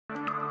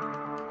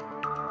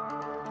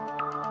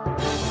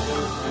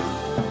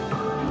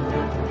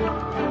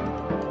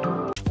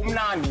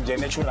umnandi nje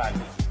natural.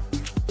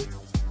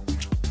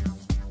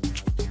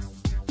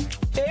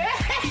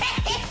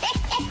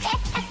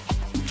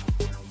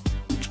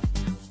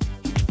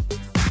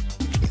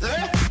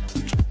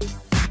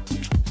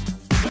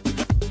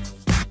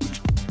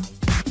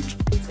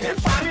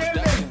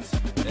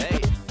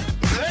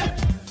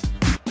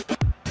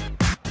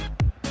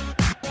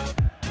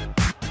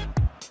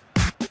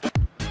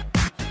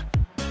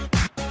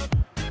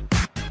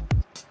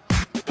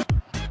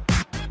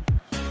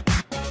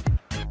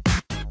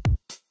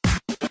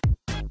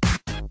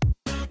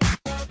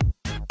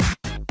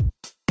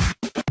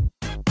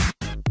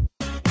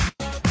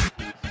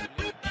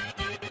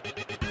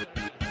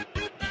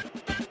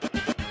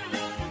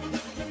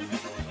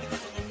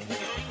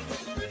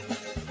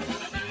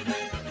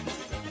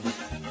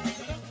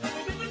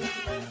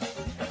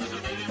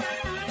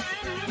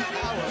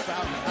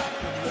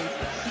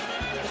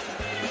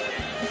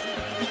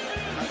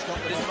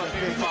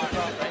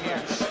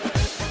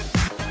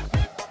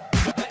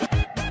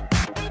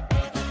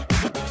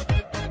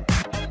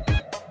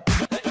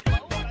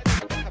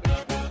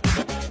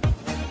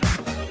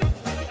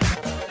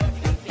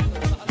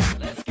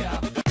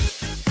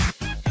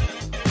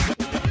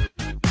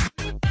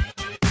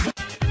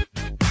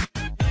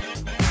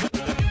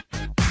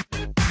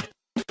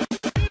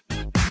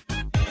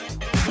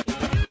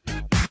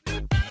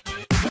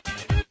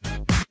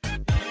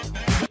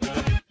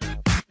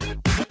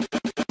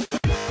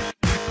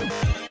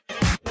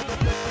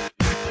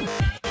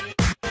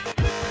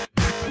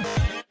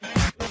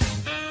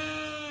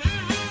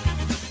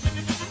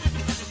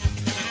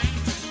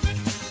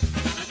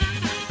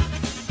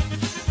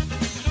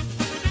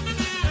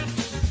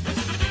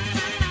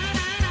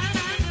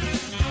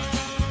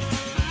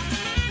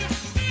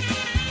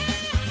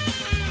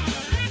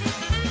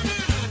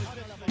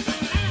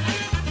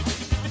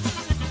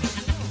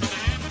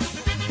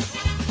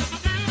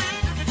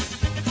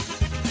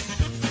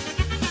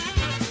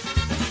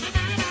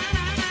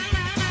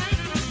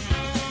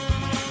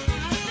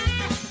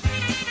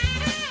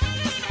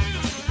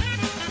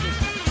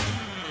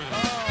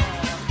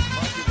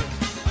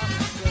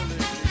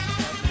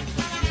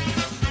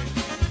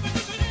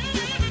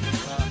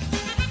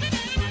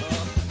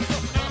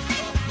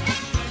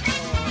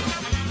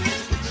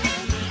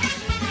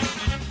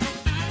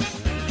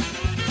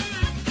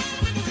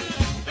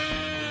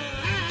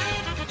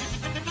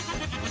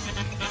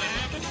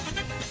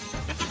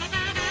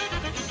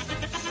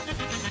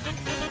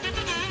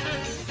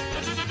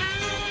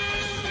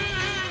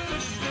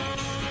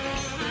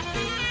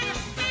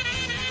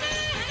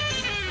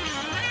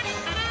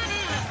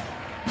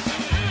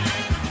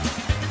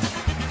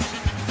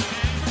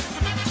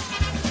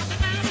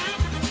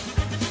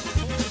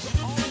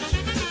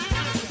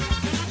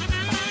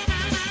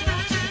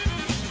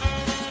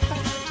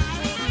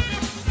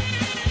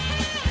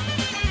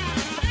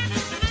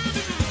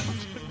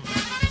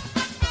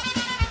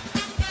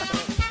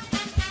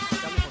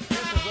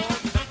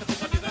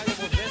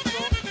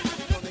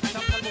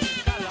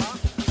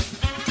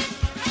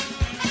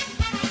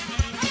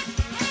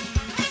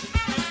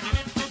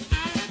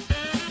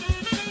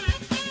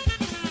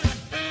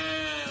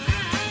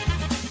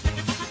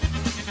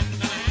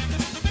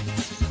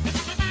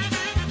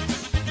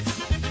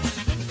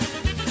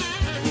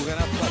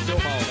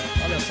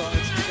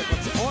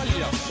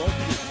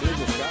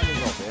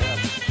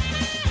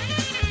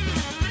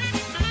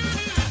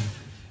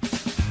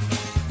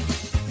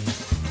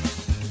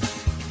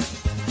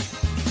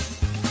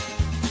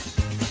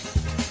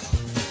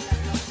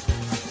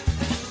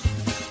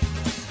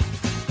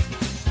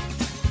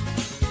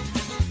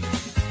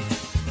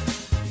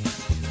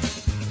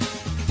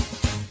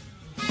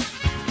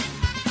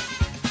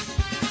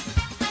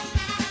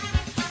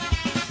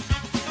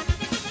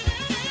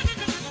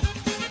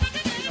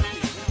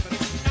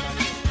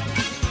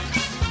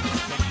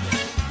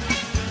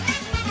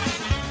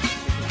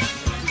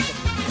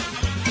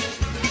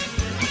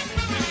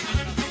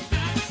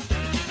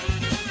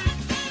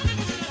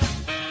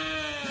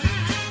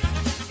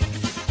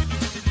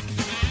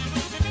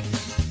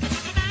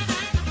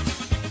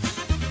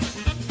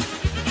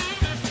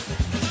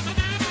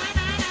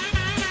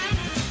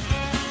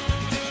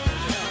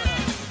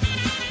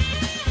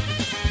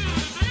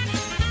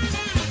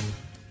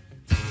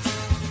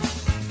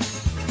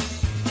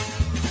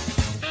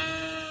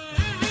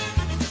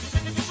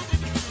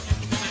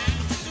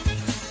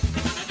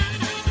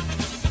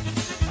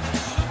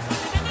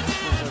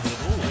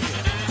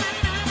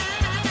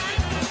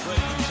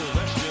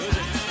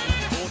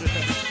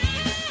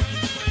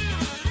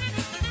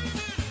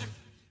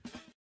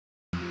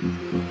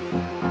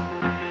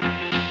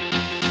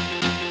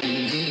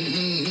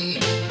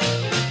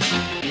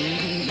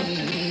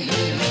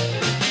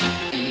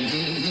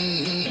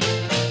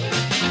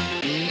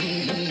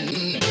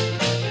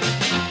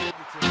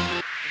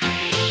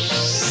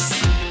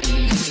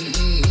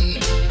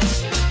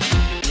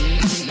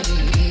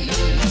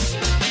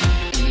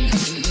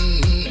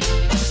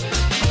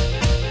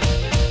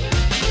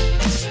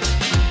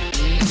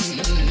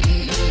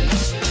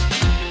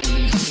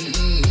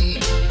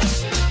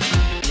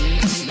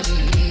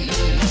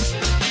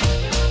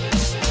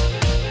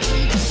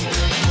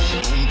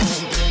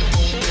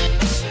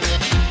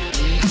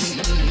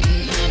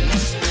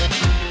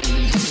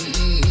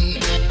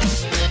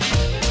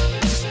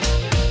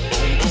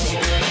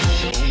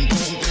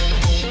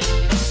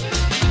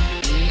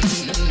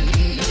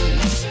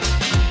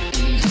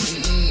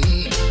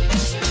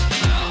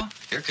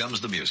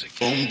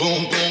 Boom,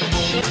 boom, boom,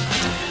 boom.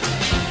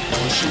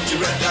 I'll shoot you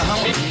right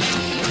down.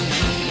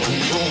 Boom,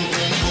 boom,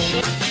 boom,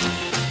 boom.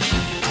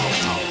 Ow,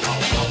 ow,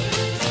 ow, ow.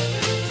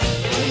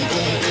 Boom,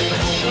 boom, boom,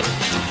 boom.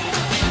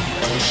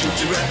 I'll shoot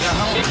you right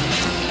down.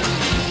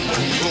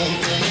 Boom, boom,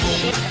 boom,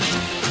 boom.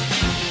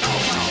 Ow,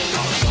 ow,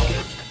 ow,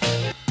 ow.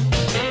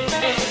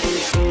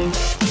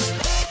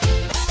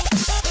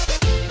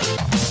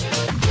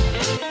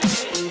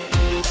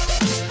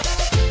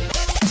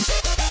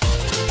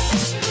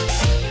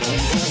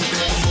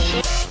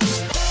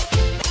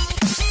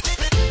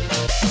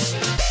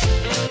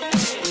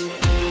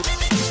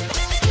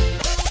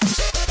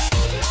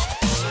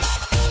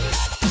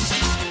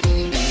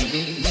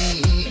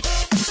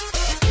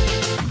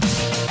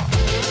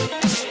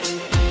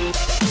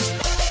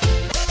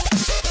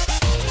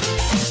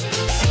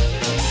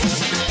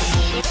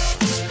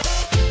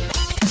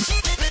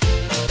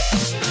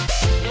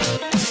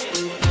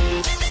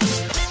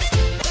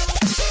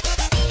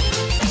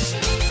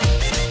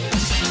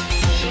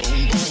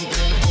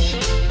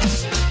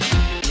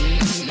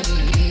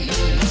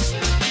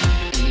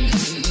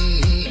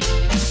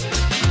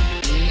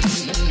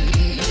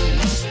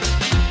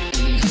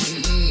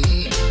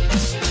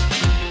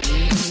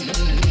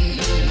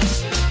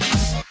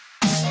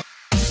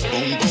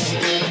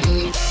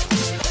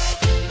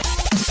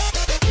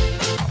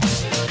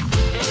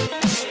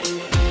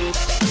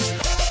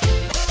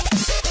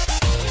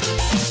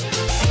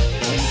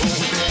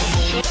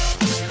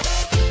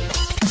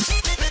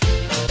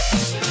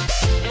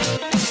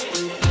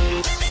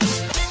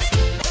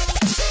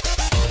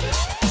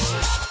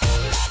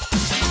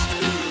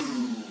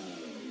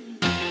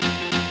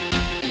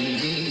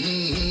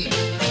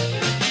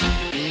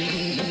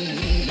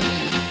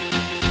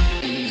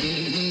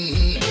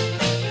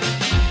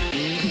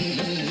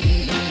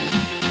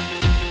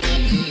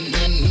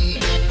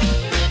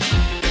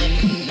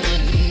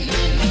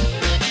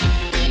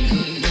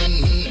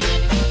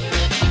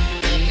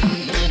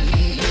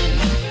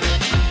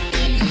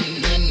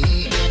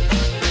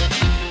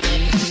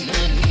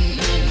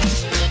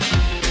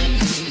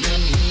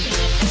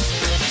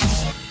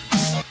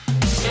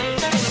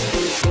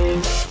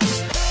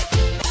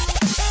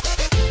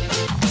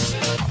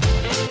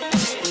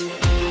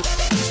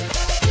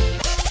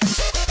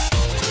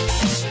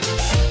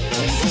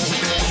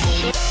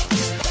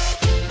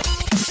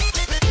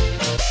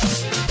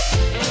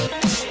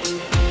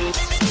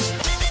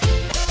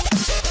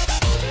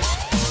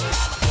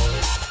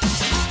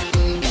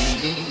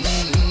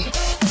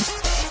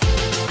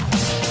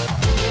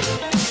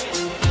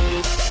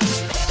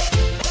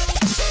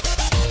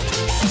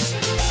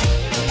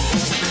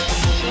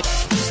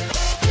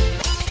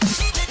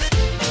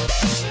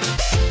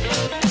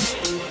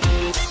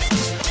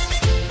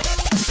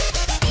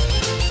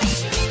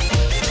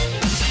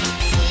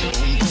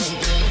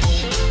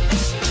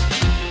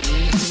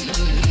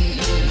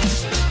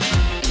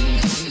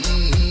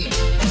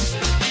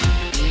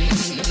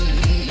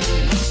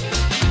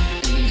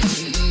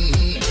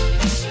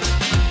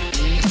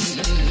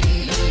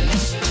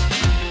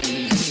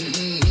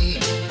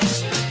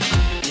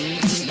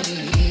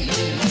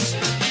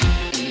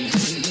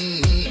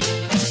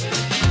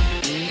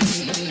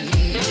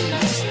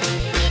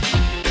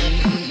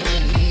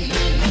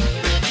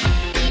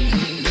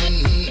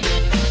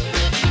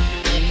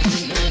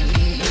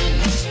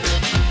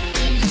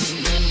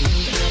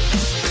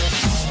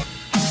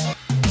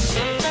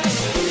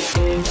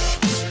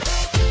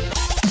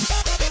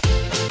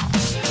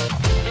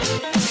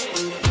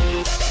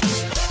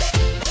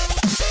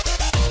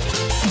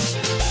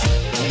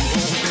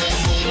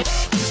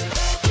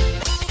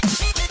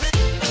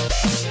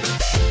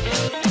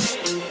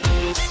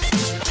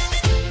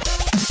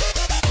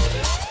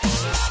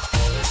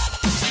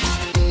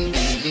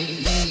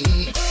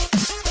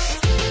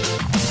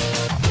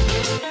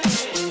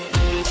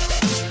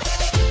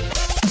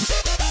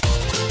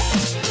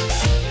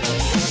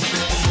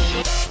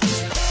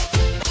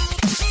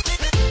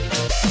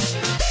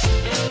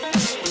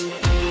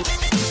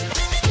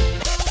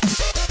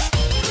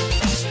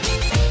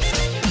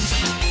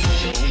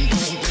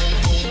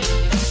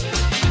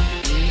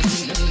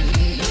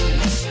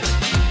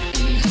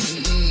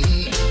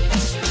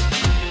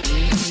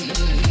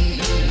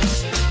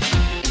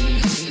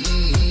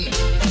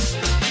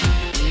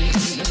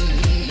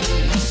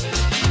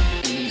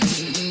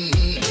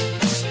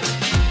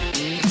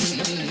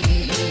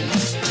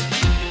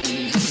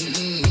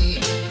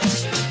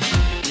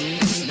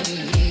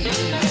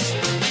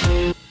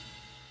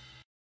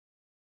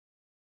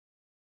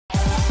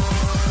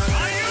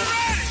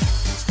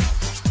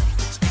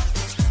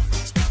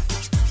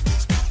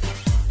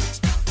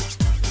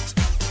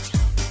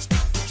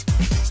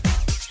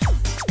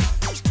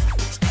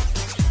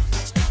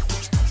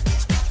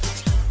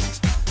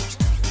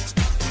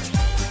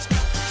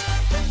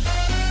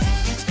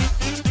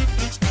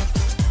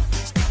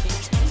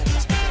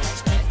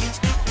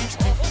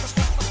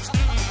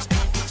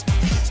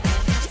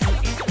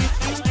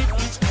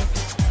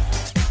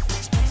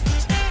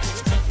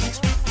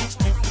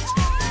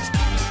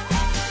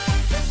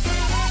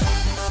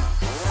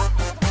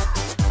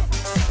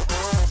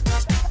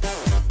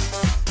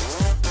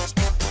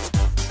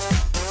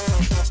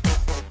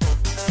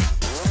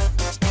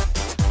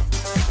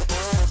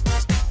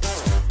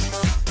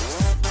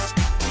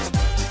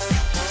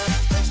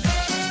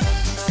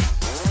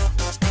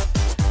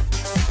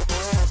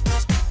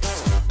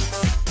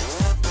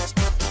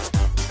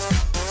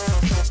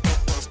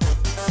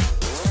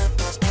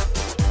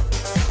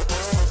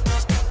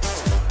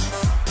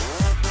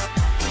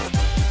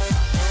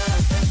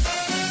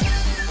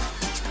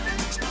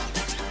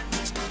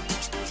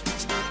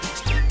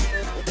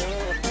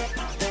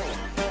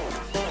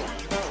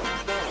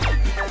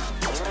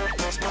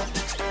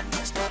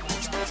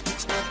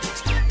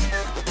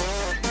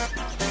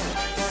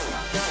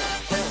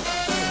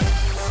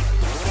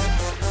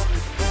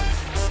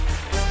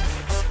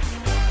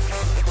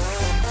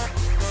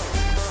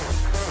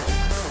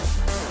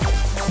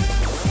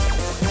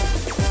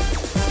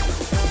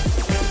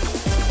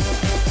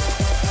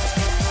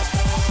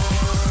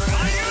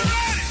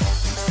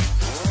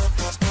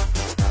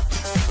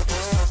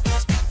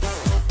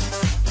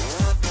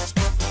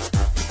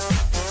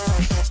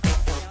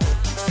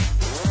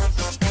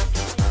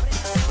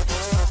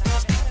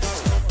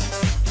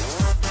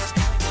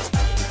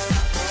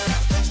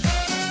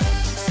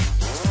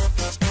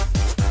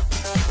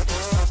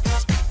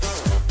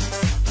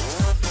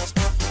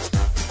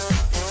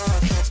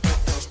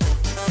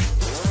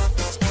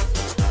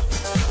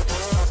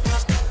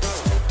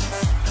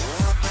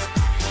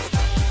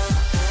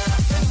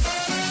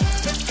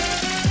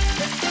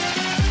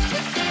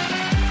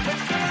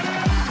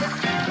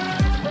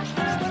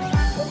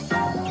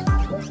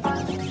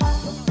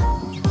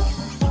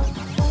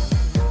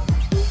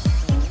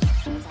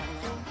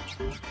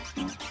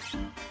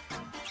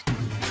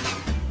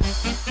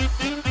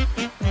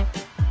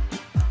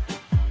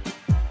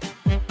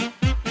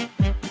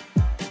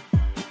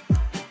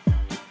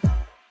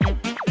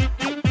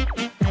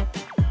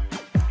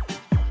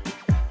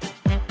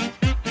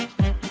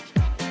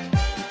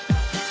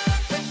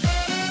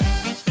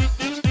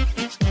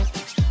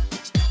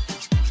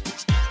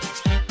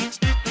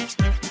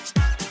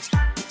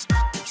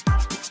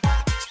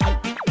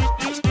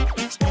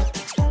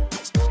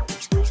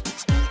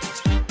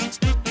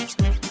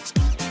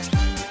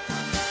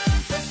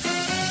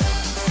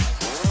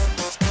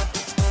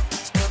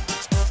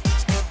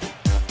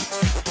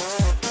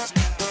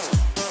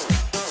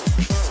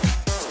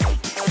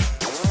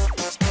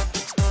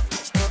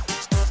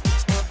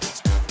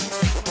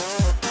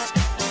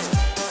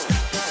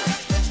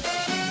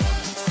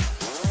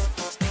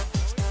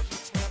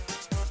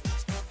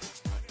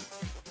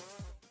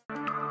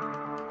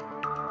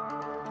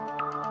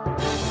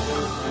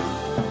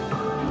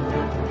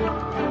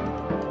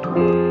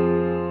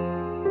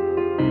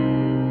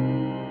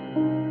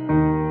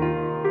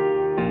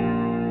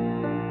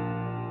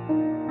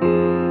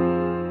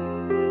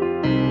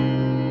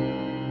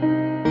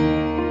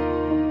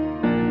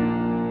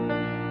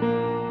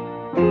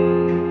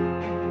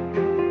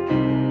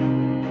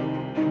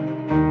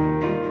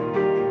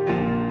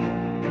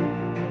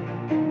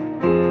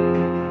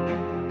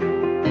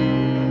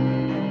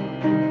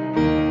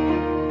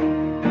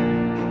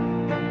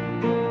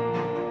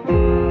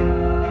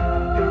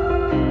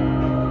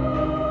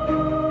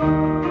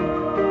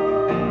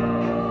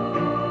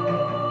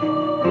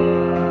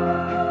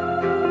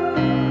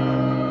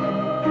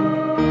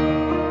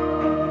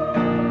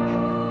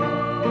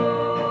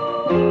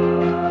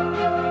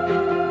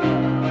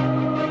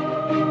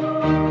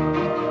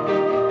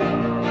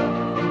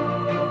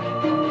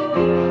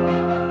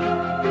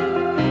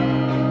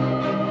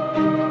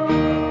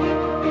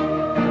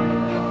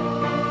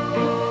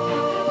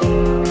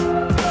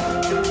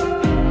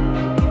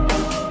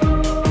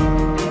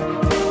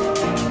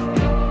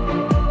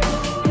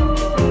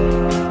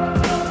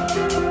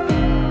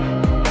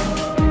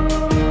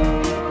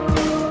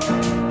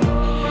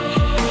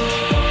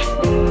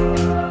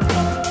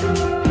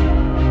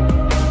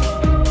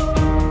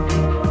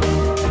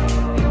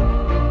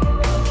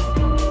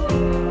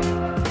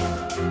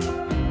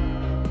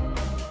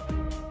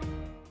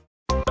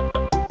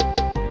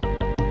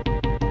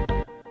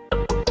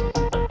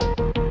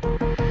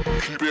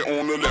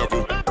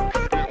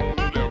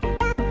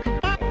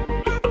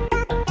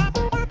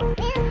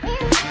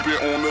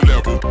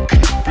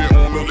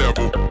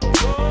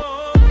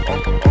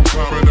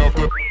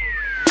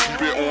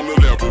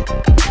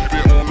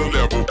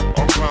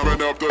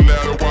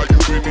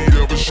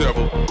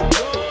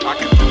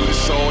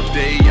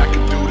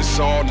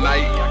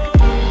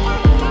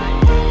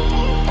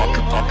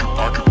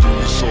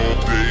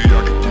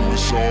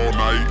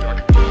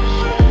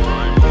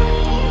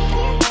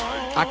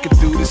 I could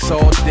do this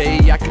all day,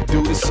 I could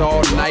do this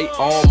all night,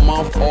 all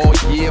month, all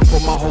year,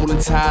 for my whole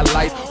entire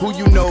life. Who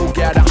you know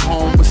got a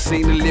home but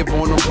seen to live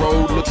on the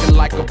road, looking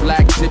like a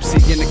black gypsy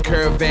in a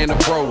caravan of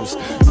bros.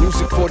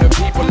 Music for the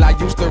people, I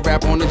used to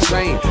rap on the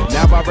train.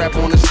 Now I rap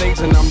on the stage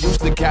and I'm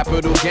used to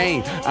capital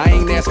gain. I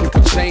ain't asking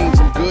for change,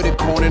 I'm good at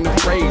coining the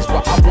phrase.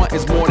 What I want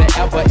is more than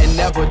ever and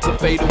never to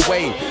fade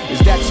away. Is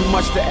that too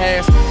much to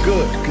ask?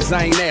 Good, cause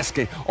I ain't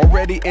asking.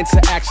 Already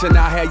into action,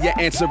 I had your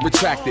answer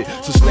retracted.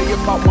 So stay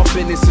about my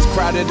business, it's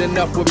crowded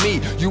enough with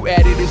me. You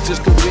added, it's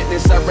just a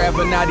witness I'd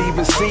rather not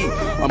even see.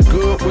 I'm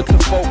good with the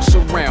folks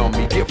around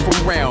me, get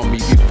from round me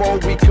before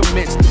we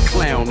commence the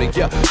clowning.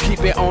 Yeah,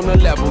 keep it on the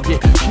level, yeah,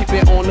 keep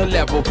it on the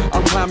level.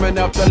 I'm climbing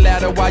up the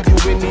ladder while you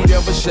in need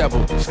of a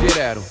shovel.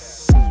 Skedaddle.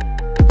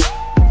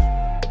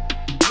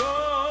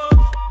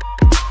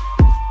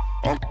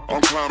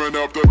 I'm climbing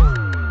up the.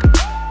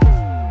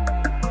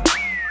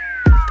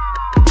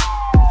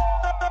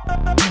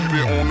 Keep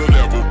it on the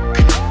level,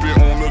 keep it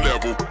on the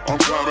level. I'm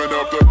climbing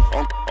up the.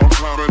 I'm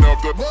climbing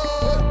up the.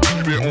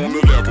 Keep it on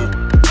the level,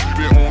 keep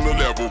it on the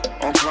level.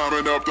 I'm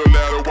climbing up the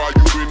ladder while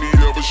you in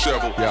need of a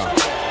shovel. Yeah.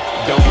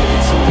 Don't give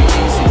it to me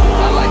easy.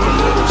 I like a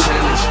little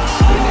challenge.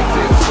 When it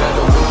feels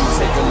better when you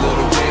take a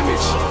little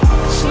damage.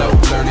 Slow,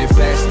 learning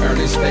fast,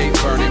 earning, stay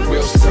burning,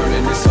 wheels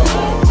turning. It's a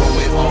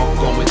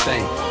ongoing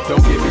thing.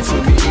 Don't give it to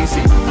me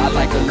easy. I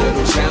like a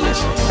little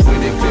challenge.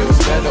 When it feels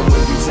better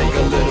when you take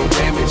a little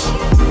damage.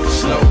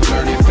 Slow,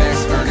 learning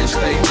fast, earning,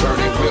 stay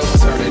burning, wheels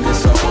turning.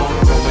 It's a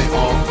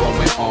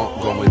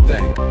ongoing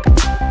thing.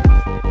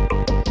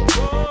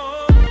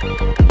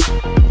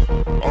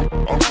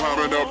 I'm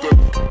climbing up the.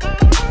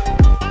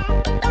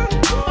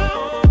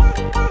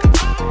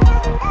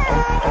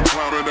 I'm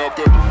climbing up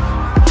the.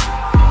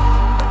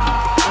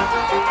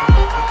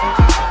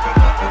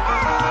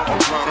 I'm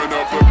climbing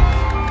up the.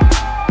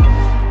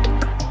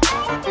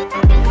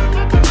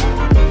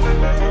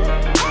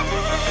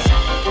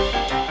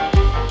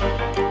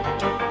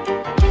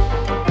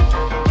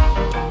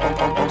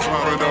 I'm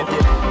climbing up the.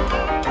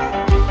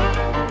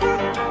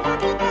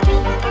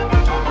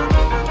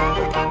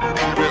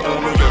 Keep it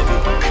on the level,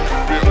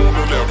 keep it on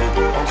the level.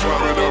 I'm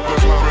climbing up the,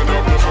 climbing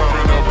up the,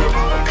 climbing up the.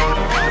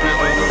 Keep it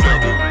on the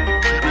level,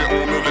 keep it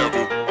on the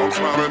level. I'm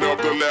climbing up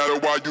the ladder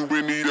while you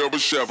in need of a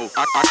shovel. I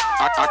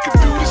could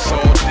do this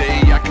all day,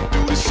 I could do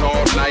this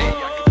all night.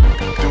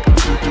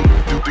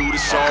 Do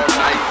this all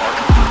night. I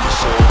can do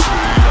this all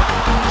day, I can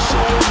do this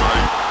all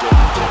night.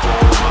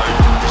 All night,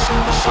 this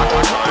all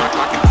night.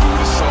 I can do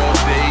this all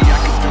day, I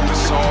can do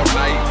this all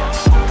night.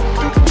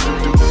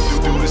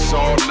 Do this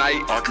all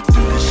night. I can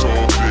do this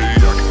all day,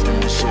 I can do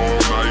this all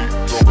night.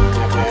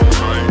 All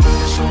night,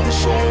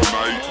 this all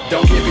night.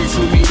 Don't give it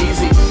to me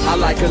easy, I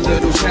like a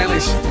little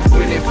challenge.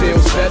 When it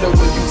feels better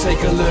when you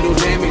take a little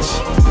damage.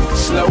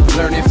 Slow,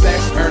 learning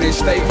fast, earning,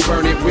 stay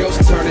burning, wheels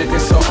turning.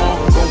 It's a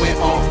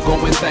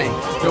ongoing thing.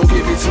 Don't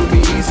give it to me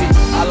easy,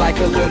 I like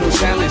a little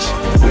challenge.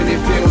 When it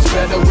feels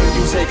better when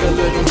you take a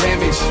little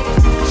damage.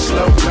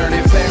 Slow,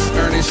 learning fast,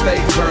 earning, stay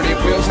burning,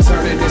 wheels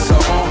turning. It's a